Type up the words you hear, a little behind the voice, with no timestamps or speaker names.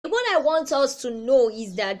want us to know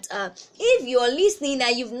is that if you're listening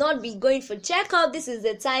and you've not been going for checkup, this is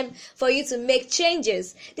the time for you to make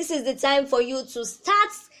changes. This is the time for you to start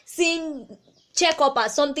seeing checkup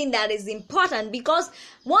as something that is important, because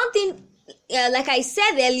one thing, like I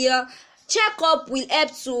said earlier, checkup will help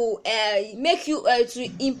to make you to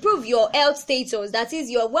improve your health status. That is,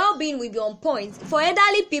 your well-being will be on point. For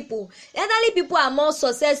elderly people are more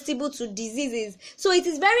susceptible to diseases, so it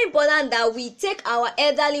is very important that we take our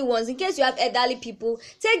elderly ones. In case you have elderly people,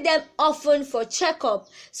 take them often for checkup,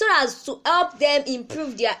 so as to help them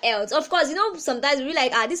improve their health. Of course, sometimes we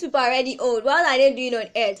like, these people are already old, what are they doing on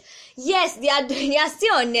earth? Yes, they are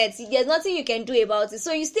still on earth. There's nothing you can do about it,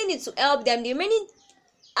 so you still need to help them. The many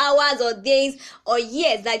hours or days or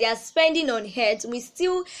years that they are spending on health, we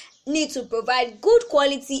still need to provide good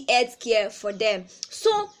quality health care for them.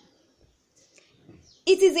 So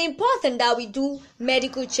it is important that we do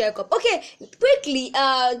medical checkup. Okay, quickly,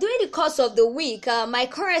 during the course of the week, my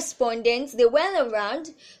correspondents, they went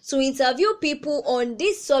around to interview people on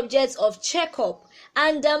this subject of checkup,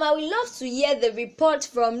 and I would love to hear the report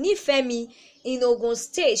from Nifemi in Ogun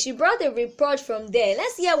State. She brought a report from there.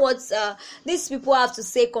 Let's hear what these people have to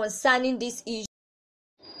say concerning this issue.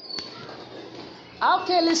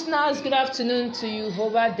 Okay, listeners, good afternoon to you.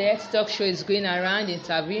 Over there, talk show is going around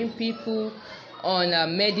interviewing people on a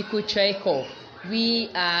medical checkup. We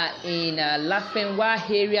are in Lafenwa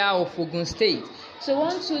area of Ogun State. So, I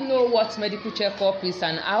want to know what medical checkup is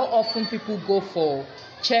and how often people go for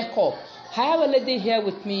checkup. I have a lady here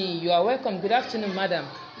with me. You are welcome. Good afternoon, madam.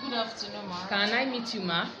 Good afternoon, ma. Can I meet you,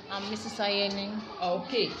 ma? I'm Mrs. Ayeni.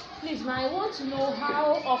 Okay. Please, ma, I want to know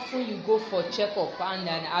how often you go for checkup, and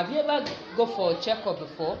have you ever go for checkup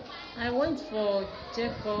before? I went for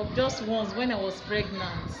checkup just once when I was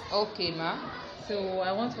pregnant. Okay, ma. So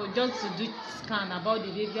I went for just to do scan about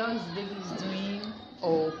the baby, how the baby is doing.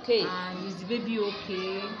 Okay. And is the baby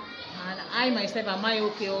okay? And I myself, am I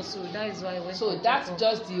okay also? That is why I went. So that's checkup.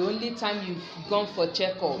 Just the only time you've gone for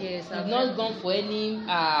checkup. Yes. You've not gone for any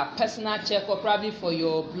personal checkup, probably for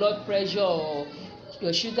your blood pressure or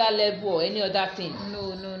your sugar level or any other thing.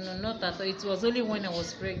 No, not at all. It was only when I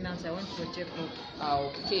was pregnant I went for checkup.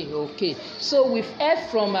 Okay. So we've heard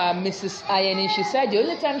from Mrs. Ayeni. She said the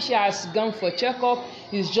only time she has gone for checkup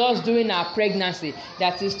is just during her pregnancy.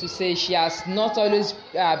 That is to say, she has not always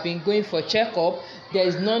been going for checkup. There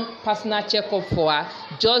is no personal checkup for her,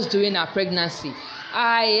 just during her pregnancy.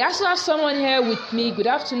 I also have someone here with me. Good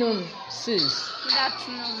afternoon, sis. Good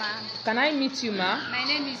afternoon, ma'am. Can I meet you, ma? My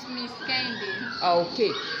name is Miss Kende. Okay.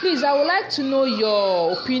 Please, I would like to know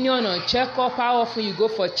your opinion on checkup, how often you go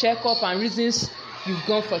for checkup, and reasons you've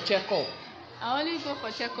gone for checkup. I only go for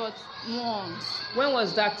checkup once. When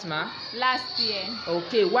was that, ma? Last year.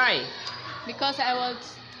 Okay, why? Because I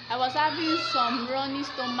was having some running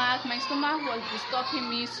stomach. My stomach was disturbing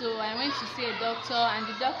me, so I went to see a doctor, and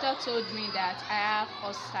the doctor told me that I have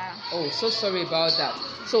ulcer. Oh, so sorry about that.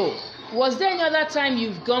 So, was there any other time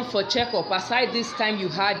you've gone for checkup aside this time you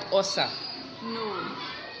had ulcer? No.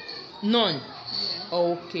 None? Yeah.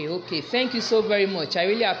 Okay. Thank you so very much. I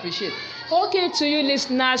really appreciate it. Okay, to you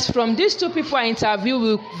listeners, from these two people I interviewed,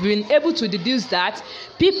 we've been able to deduce that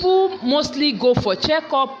people mostly go for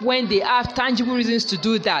checkup when they have tangible reasons to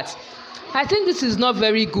do that. I think this is not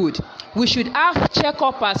very good. We should have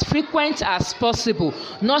checkup as frequent as possible,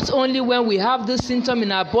 not only when we have this symptom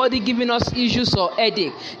in our body giving us issues or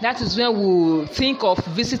headache. That is when we think of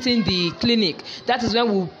visiting the clinic. That is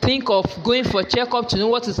when we think of going for checkup to know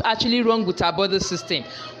what is actually wrong with our body system.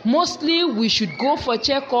 Mostly, we should go for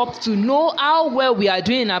checkup to know how well we are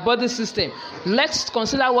doing in our body system. Let's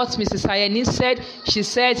consider what Mrs. Ayeni said. She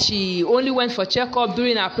said she only went for checkup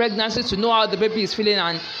during her pregnancy to know how the baby is feeling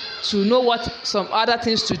and to know what some other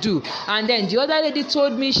things to do. And then the other lady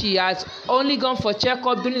told me she has only gone for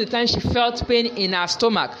checkup during the time she felt pain in her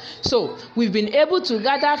stomach. So we've been able to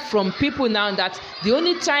gather from people now that the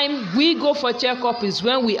only time we go for checkup is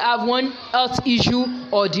when we have one health issue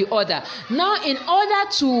or the other. Now, in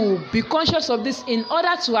order to be conscious of this, in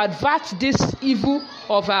order to avert this evil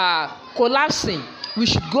of collapsing, we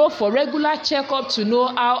should go for regular checkup to know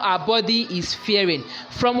how our body is faring.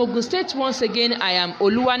 From Ogun State, once again, I am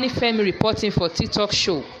Oluwanifemi reporting for TikTok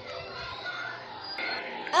Show.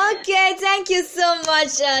 Okay, thank you so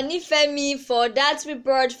much, Nifemi, for that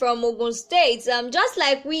report from Ogun State. Just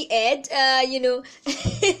like we heard,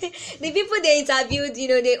 the people they interviewed,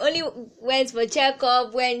 they only went for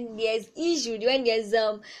checkup when there's issue, when there's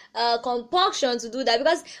compulsion to do that,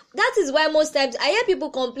 because that is why most times I hear people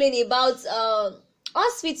complain about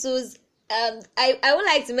hospitals I would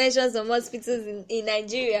like to mention some hospitals in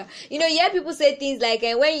Nigeria. You hear people say things like,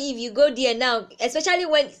 if you go there now, especially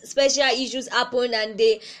when special issues happen and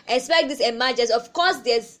they expect this emergency, of course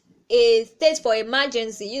there's a state for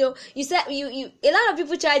emergency. You said you a lot of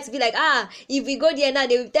people try to be like, if we go there now,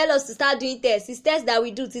 they will tell us to start doing tests. It's tests that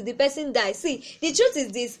we do till the person dies. See, the truth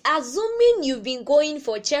is this: assuming you've been going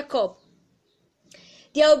for checkup,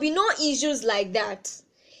 there will be no issues like that.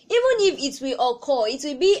 Even if it will occur, it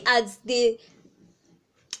will be at the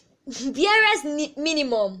barest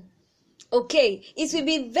minimum. Okay, it will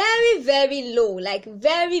be very, very low. Like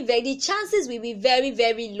the chances will be very,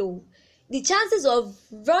 very low. The chances of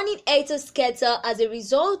running scatter as a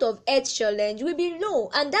result of health challenge will be low,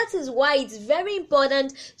 and that is why it's very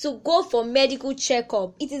important to go for medical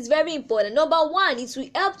checkup. It is very important. Number one, it will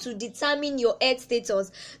help to determine your health status.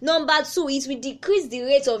 Number two, it will decrease the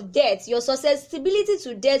rate of death. Your susceptibility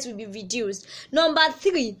to death will be reduced. Number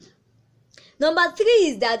three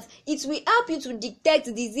is that it will help you to detect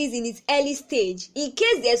disease in its early stage. In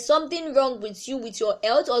case there's something wrong with you, with your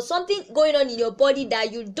health, or something going on in your body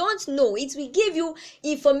that you don't know, it will give you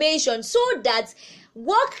information so that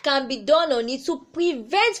work can be done on it to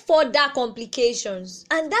prevent further complications.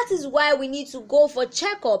 And that is why we need to go for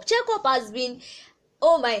checkup. Checkup has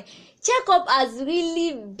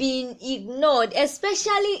really been ignored,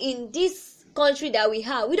 especially in this country that we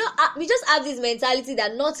have. We just have this mentality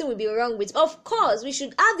that nothing will be wrong with. Of course, we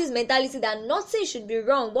should have this mentality that nothing should be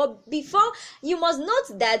wrong, but before, you must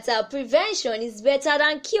note that prevention is better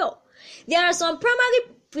than cure. There are some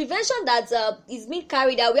primary prevention that is being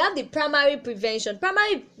carried out. We have the primary prevention.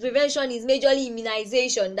 Primary prevention is majorly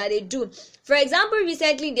immunization that they do. For example,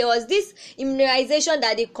 recently there was this immunization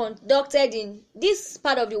that they conducted in this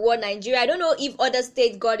part of the world, Nigeria. I don't know if other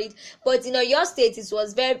states got it, but in your state it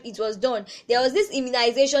was done. There was this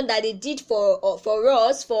immunization that they did for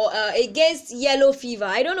us against yellow fever.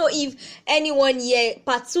 I don't know if anyone here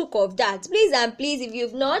partook of that. Please, if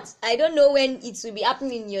you've not, I don't know when it will be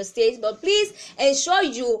happening in your state, but please ensure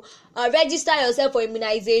you register yourself for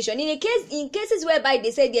immunization. In cases whereby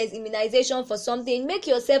they say there's immunization for something, make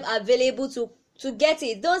yourself available to get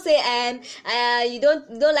it. Don't say you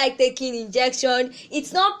don't like taking injection.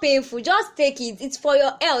 It's not painful. Just take it. It's for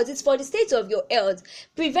your health. It's for the state of your health.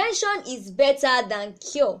 Prevention is better than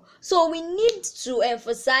cure. So we need to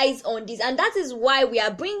emphasize on this, and that is why we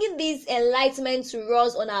are bringing this enlightenment to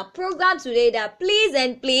us on our program today. That please,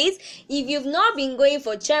 if you've not been going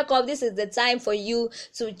for checkup, this is the time for you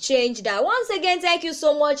to change that. Once again, thank you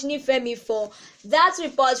so much, Nifemi, for that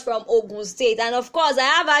report from Ogun State. And of course, I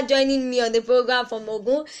have her joining me on the program from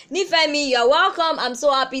Ogun. Nifemi, you're welcome. I'm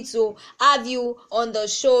so happy to have you on the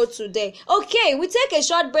show today. Okay, we take a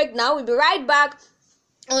short break now. We'll be right back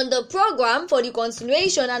on the program for the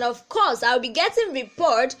continuation. And of course, I'll be getting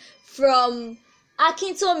report from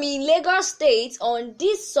Akintomi, Lagos State, on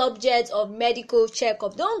this subject of medical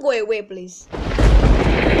checkup. Don't go away, please.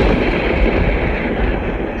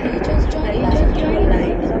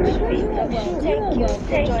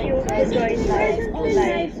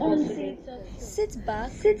 Sit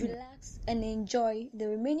back, relax, and enjoy the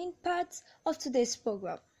remaining parts of today's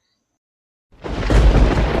program. Are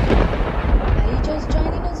you just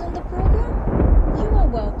joining us on the program? You are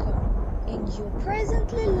welcome, and you're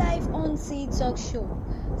presently live on C Talk Show.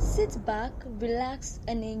 Sit back, relax,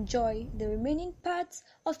 and enjoy the remaining parts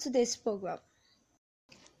of today's program.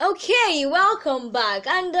 Okay, welcome back.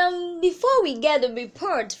 And before we get the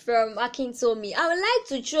report from Akintomi, I would like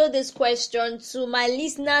to throw this question to my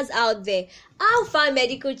listeners out there. How far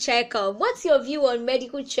medical checkup? What's your view on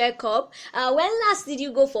medical checkup? When last did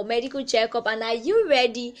you go for medical checkup, and are you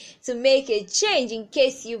ready to make a change in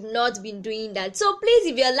case you've not been doing that? So please,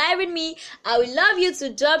 if you're live with me, I would love you to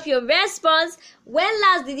drop your response. When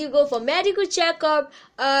last did you go for medical checkup?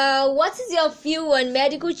 What is your view on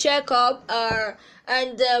medical checkup?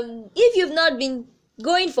 And if you've not been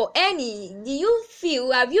going for any,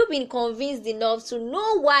 have you been convinced enough to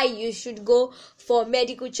know why you should go for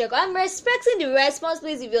medical checkup? I'm respecting the response.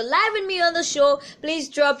 Please, if you're live with me on the show, please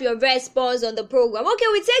drop your response on the program. Okay,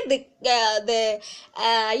 we take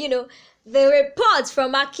the report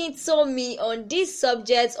from Akintomi on this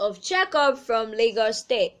subject of checkup from Lagos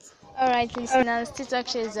State. Alright, listeners, TikTok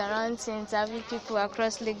Show is around to interview people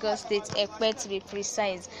across Lagos State, Ekpe to be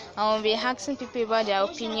precise. And we'll be asking people about their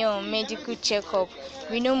opinion on medical checkup.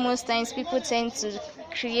 We know most times people tend to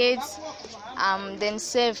create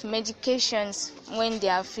themselves medications when they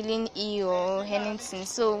are feeling ill or anything.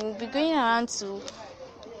 So we'll be going around to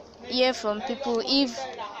hear from people if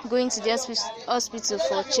going to the hospital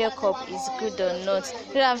for checkup is good or not.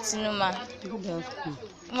 Good afternoon, ma. Good afternoon.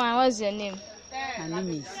 Ma, what's your name? My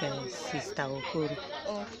name is Sister Okoro.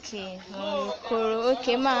 Okay, Okoro.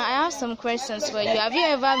 Okay, ma, I have some questions for you. Have you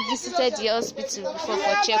ever visited the hospital before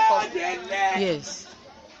for checkup? Yes.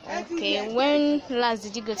 Okay, when last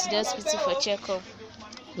did you go to the hospital for checkup?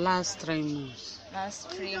 Last 3 months. Last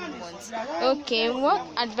 3 months. Okay, what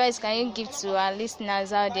advice can you give to our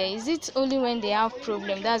listeners out there? Is it only when they have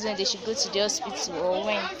problem that's when they should go to the hospital, or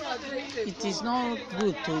when? It is not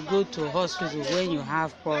good to go to hospital when you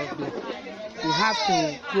have problem. You have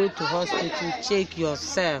to go to hospital, check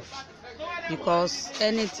yourself, because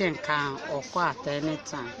anything can occur at any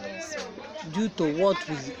time due to what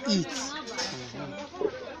we eat.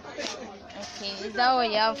 Okay, is that what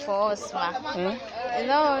you have for us, ma? Is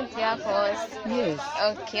that what you have for us? Yes.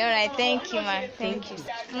 Okay, all right, thank you, ma. Thank you.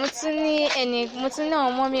 Mo tún ní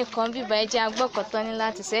àwọn ọmọ mi kan bí báyìí jẹ́ agbọ́kọ̀tọ́ ní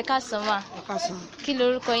láti ṣe ká sọ mà. Kí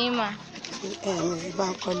lorúkọ yín mà? Mrs.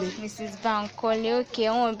 Bankole. Mrs. Bankole. Okay,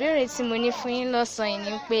 àwọn ìbéèrè tí mo ní fún yín lọ́sàn-án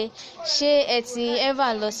yìí ni pé ṣé ẹ ti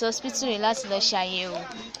ever lọ sí hospital rí láti lọ ṣàyẹ̀wò?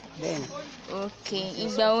 Bẹ́ẹ̀ni. Okay,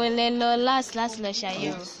 ìgbà wo lẹ lọ láti lọ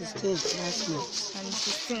ṣàyẹ̀wò? 16 last month. On the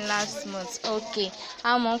 16 last month. Okay,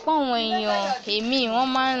 àmọ́ pé àwọn èèyàn èmi wọ́n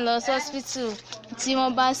máa ń lọ sí hospital tí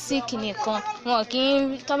wọ́n bá sick nìkan, wọn kì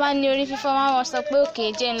í tó bá ní orí fífọ́ wọ́n sọ pé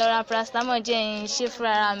okay jẹ́ n lọ ra paracetamol, jẹ́ n ṣe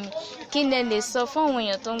fúnra mi. Kí lẹ lè sọ fún àwọn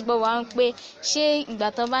èèyàn tó ń gbọ́ wa pé ṣé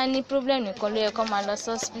ìgbà tó bá ní problem nìkan ló yẹ kó máa lọ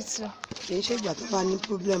sí hospital? Kì í ṣe ìgbà tó bá ní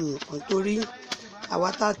problem nìkan, torí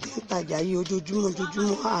àwa tá a ti ń tajà yìí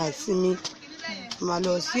ojoojúmọ́ àìsinmi, máa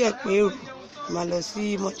lọ sí ẹ̀pẹ́ èrò, máa lọ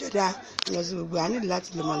sí mọ́jọ́dá, lọ sí gbogbo ànílè láti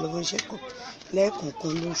lọ máa lọ fún checkup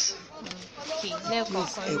lẹ́ẹ̀kọ̀ọ̀kan lóṣù.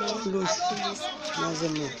 Ẹ̀ẹ̀kan lóṣù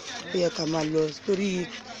mazemo ó yẹ ká máa lọ torí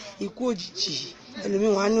ikú òjijì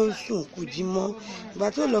ẹlòmíràn á ní ó sùn kò jí mọ́, ìgbà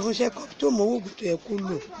tó lọ fún checkup tó mọ owó ògùn tó yẹ kó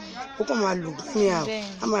lò ó kàn máa lò gún ní àwọ̀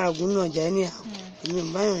á máa ràgùn náà jà ní àwọ̀. Èmi ò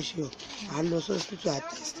báyọ̀ ṣe o, à ń lọ sí hospital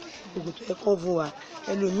àtẹ̀sí ògùn tó yẹ kán fún wa.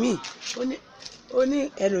 Ẹlòmíì ó ní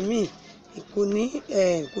ẹlòmíì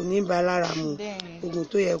kò ní ba lára mu ògùn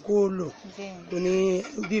tó yẹ kó lò, kò ní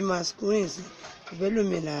bí masquerade sí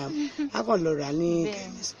ìbẹ́lòmíì lára mu, á kàn lọ rà ní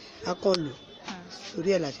chemist, á kàn lò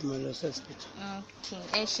torí ẹ̀ láti mọ̀ lọ sí hospital.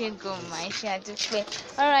 Okay, ẹ ṣé gan-an, ẹ ṣé àdúpẹ́.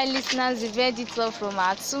 All right, listeners, we've heard it all from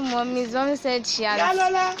our two mommies. Mommy said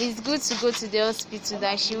it's good to go to the hospital,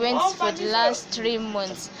 that she went for the last 3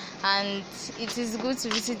 months, and it is good to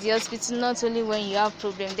visit the hospital not only when you have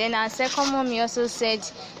problem. Then our second mommy also said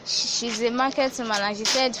she's a market woman, and she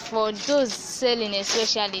said for those selling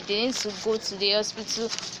especially, they need to go to the hospital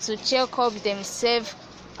to check up themselves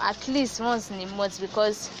at least once in a month,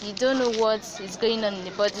 because you don't know what is going on in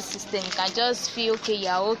the body system. You can just feel okay,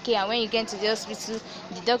 you're okay, and when you get to the hospital,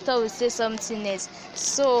 the doctor will say something else.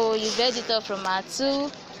 So you've heard it all from our two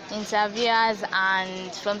interviewers,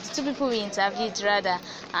 and from the two people we interviewed rather,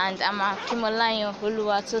 and I'm Akimolayan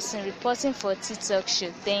Oluwatosin reporting for T-Talk Show.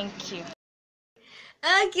 Thank you.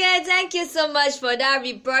 Okay, thank you so much for that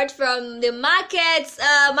report from the markets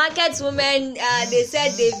women. They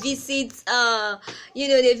said they visit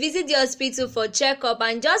they visit the hospital for checkup,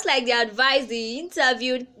 and just like the advice the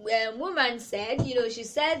interviewed woman said, she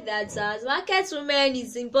said that as markets women,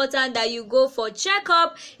 it's important that you go for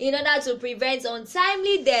checkup in order to prevent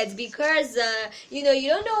untimely death, because you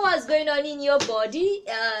don't know what's going on in your body.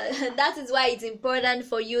 That is why it's important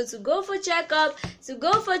for you to go for checkup,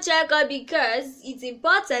 because it's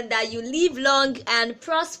important that you live long and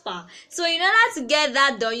prosper. So in order to get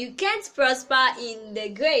that done, you can't prosper in the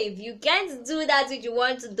grave. You can't do that which you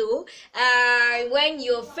want to do when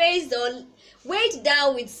you're faced or weighed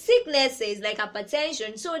down with sicknesses like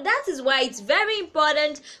hypertension. So that is why it's very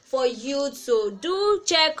important for you to do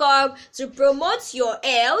checkup to promote your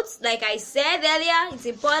health. Like I said earlier, it's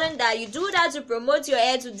important that you do that to promote your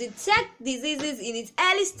health, to detect diseases in its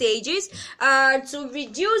early stages, to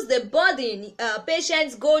reduce the burden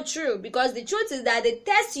patients go through, because the truth is that the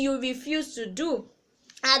test you refuse to do,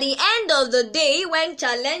 at the end of the day, when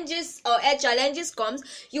challenges or health challenges comes,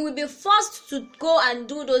 you will be forced to go and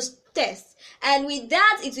do those tests. And with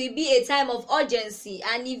that, it will be a time of urgency,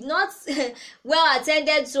 and if not well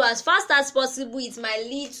attended to as fast as possible, it might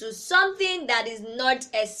lead to something that is not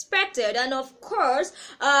expected. And of course,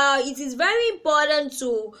 it is very important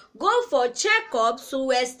to go for checkups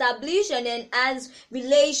to establish and enhance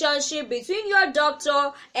relationship between your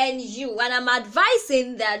doctor and you. And I'm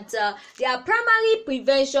advising that there are primary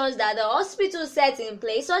preventions that the hospital sets in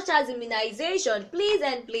place, such as immunization. Please,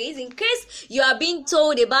 in case you are being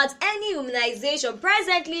told about any immunization,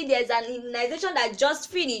 presently there's an immunization that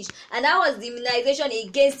just finished, and that was the immunization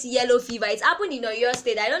against yellow fever. It happened in your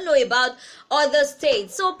state. I don't know about other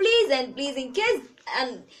states. So please, in case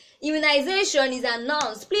immunization is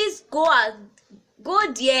announced, please go Go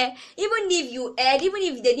there. Even if you heard, even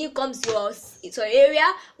if they didn't come to your area,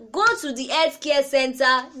 go to the healthcare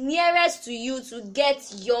center nearest to you to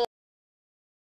get your